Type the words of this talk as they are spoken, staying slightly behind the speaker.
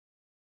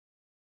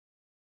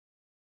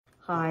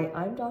Hi,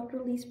 I'm Dr.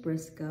 Lise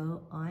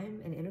Briscoe. I'm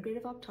an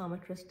integrative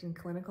optometrist and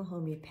clinical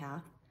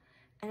homeopath,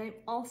 and I'm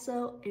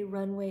also a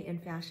runway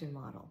and fashion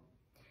model.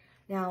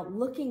 Now,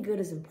 looking good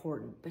is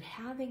important, but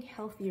having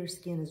healthier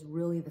skin is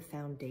really the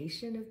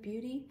foundation of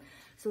beauty.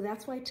 So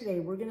that's why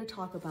today we're going to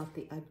talk about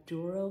the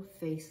Aduro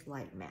Face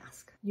Light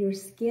Mask. Your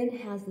skin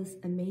has this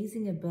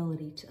amazing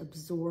ability to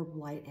absorb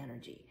light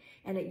energy,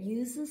 and it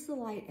uses the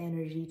light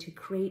energy to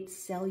create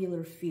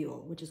cellular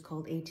fuel, which is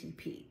called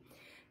ATP.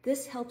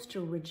 This helps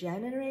to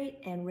regenerate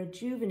and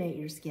rejuvenate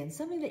your skin,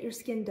 something that your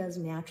skin does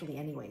naturally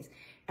anyways.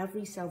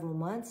 Every several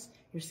months,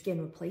 your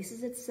skin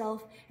replaces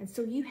itself, and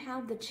so you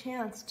have the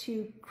chance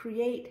to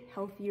create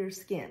healthier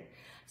skin.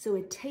 So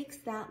it takes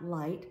that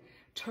light,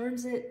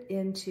 turns it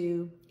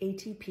into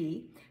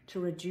ATP to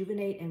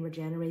rejuvenate and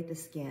regenerate the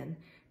skin,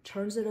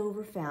 turns it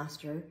over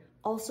faster,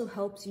 also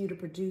helps you to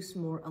produce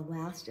more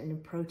elastin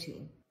and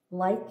protein.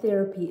 Light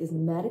therapy is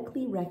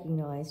medically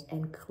recognized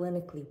and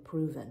clinically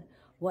proven.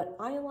 What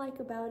I like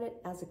about it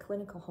as a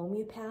clinical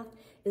homeopath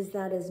is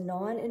that it's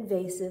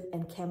non-invasive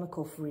and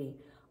chemical-free.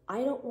 I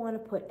don't want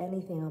to put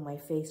anything on my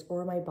face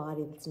or my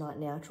body that's not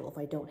natural if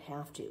I don't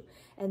have to.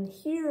 And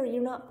here,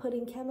 you're not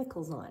putting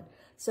chemicals on.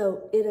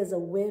 So it is a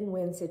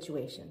win-win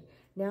situation.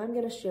 Now I'm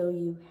going to show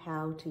you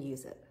how to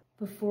use it.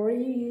 Before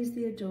you use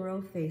the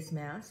Aduro face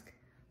mask,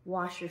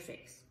 wash your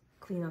face.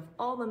 Clean off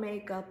all the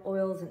makeup,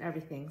 oils, and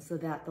everything so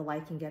that the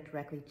light can get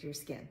directly to your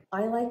skin.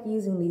 I like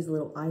using these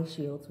little eye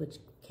shields, which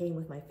came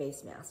with my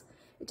face mask.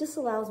 It just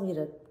allows me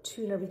to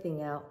tune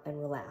everything out and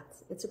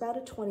relax. It's about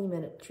a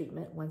 20-minute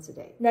treatment once a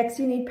day. Next,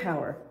 you need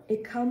power.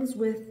 It comes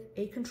with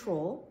a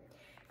control,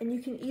 and you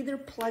can either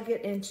plug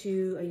it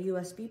into a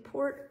USB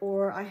port,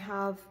 or I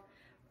have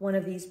one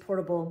of these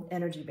portable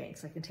energy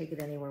banks. I can take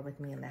it anywhere with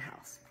me in the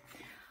house.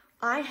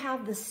 I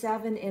have the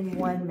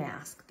 7-in-1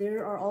 mask.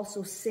 There are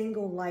also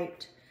single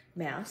light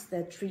masks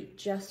that treat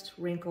just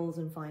wrinkles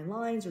and fine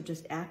lines or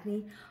just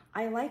acne.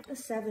 I like the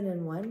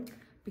 7-in-1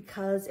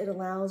 because it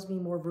allows me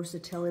more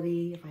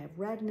versatility. If I have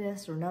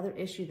redness or another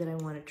issue that I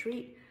want to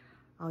treat,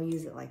 I'll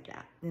use it like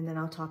that. And then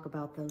I'll talk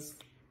about those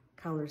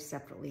colors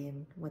separately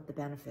and what the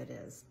benefit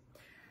is.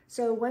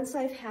 So once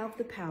I have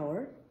the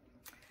power,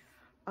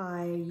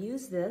 I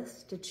use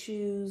this to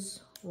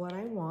choose what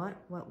I want,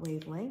 what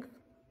wavelength.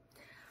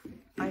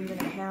 I'm going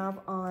to have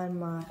on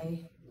my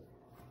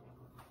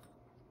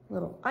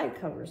little eye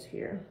covers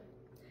here.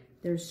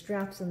 There's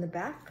straps in the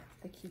back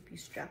that keep you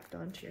strapped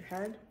onto your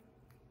head.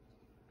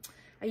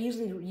 I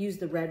usually use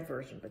the red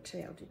version, but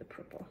today I'll do the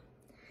purple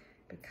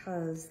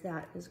because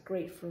that is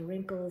great for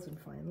wrinkles and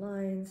fine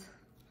lines.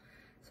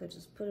 So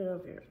just put it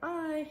over your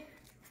eye,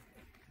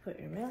 put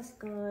your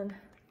mask on,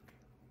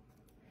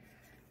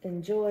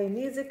 enjoy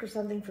music or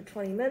something for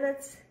 20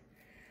 minutes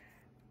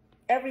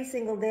every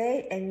single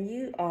day, and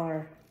you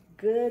are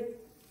good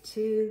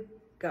to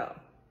go.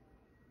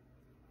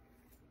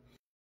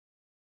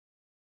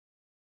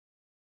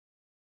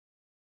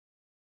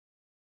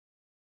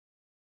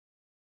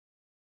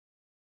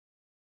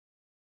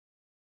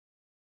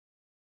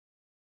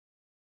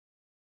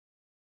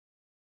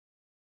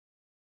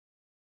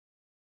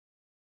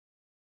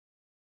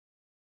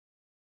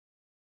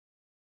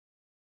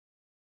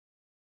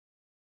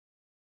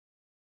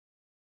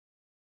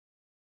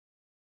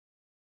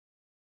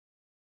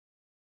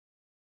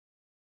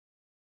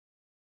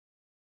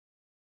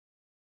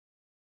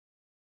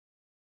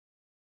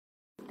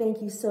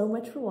 Thank you so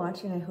much for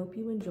watching. I hope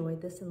you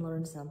enjoyed this and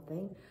learned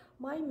something.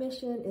 My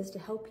mission is to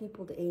help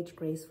people to age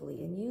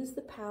gracefully and use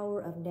the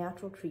power of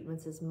natural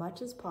treatments as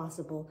much as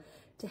possible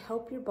to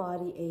help your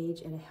body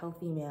age in a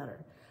healthy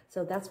manner.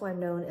 So that's why I'm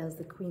known as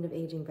the Queen of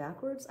Aging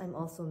Backwards. I'm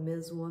also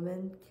Ms.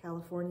 Woman,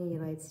 California,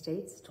 United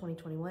States,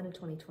 2021 and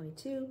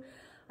 2022.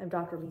 I'm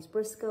Dr. Lise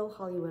Briscoe,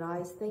 Hollywood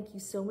Eyes. Thank you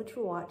so much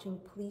for watching.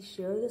 Please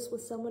share this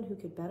with someone who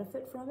could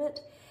benefit from it.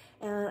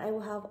 And I will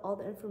have all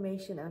the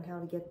information on how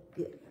to get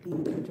the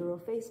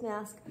Aduro face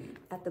mask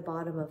at the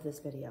bottom of this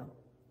video.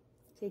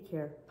 Take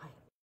care. Bye.